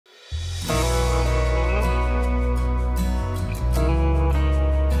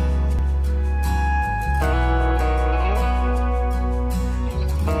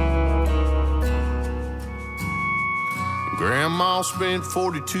spent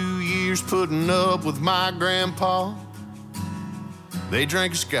 42 years putting up with my grandpa. They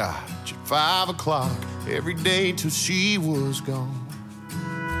drank a scotch at 5 o'clock every day till she was gone.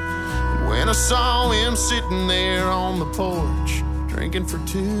 And when I saw him sitting there on the porch drinking for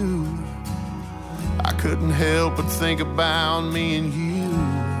two, I couldn't help but think about me and you.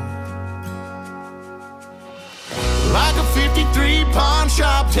 Like a 53 pawn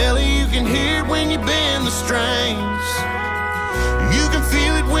shop telly, you can hear it when you bend the strings. You can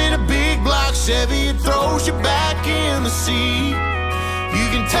feel it when a big block Chevy, it throws you back in the seat. You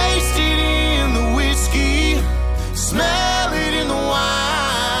can taste it in the whiskey, smell it in the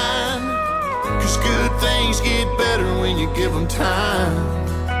wine. 'Cause good things get better when you give them time.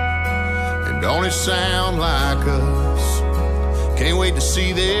 And don't it sound like us? Can't wait to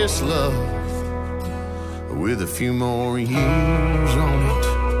see this love with a few more years on it.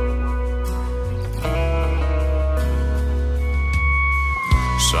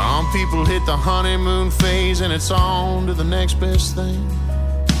 Some people hit the honeymoon phase and it's on to the next best thing.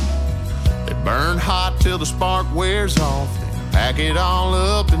 They burn hot till the spark wears off, they pack it all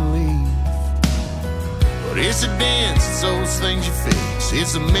up and leave. But it's the dance, it's those things you fix,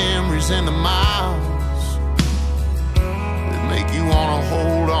 it's the memories and the miles that make you wanna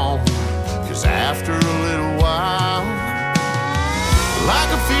hold on. 'Cause after a little while,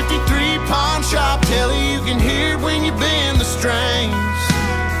 like a 53 pawn shop telly, you can hear it when you bend the strings.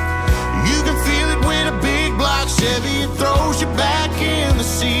 You can feel it when a big block Chevy, it throws you back in the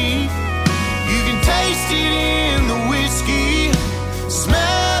seat. You can taste it in the whiskey,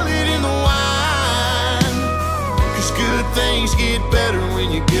 smell it in the wine. 'Cause good things get better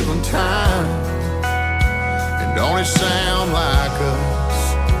when you give them time. And don't it sound like us?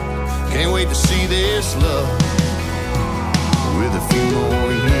 Can't wait to see this love with a few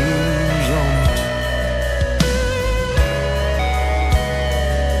more years on it.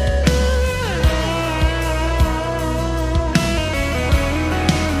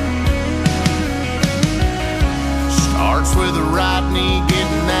 Starts with the right knee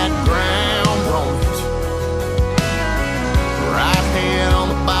getting that ground on it. Right hand on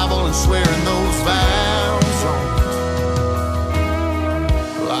the Bible and swearing those vows on it.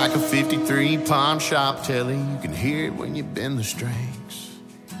 Like a 53 pawn shop telly, you can hear it when you bend the strings.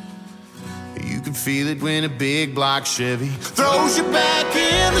 You can feel it when a big block Chevy throws you back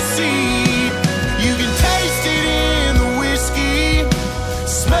in the seat. You can taste it in the whiskey,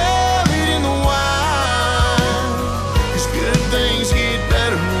 smell it in the wine. 'Cause good things get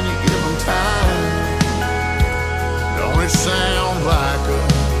better when you give them time. Don't it sound like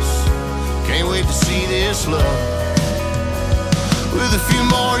us? Can't wait to see this love with a few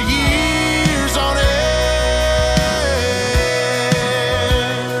more years on it.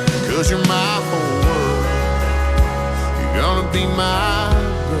 'Cause you're my whole world, you're gonna be my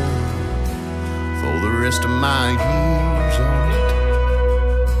girl for the rest of my years on it.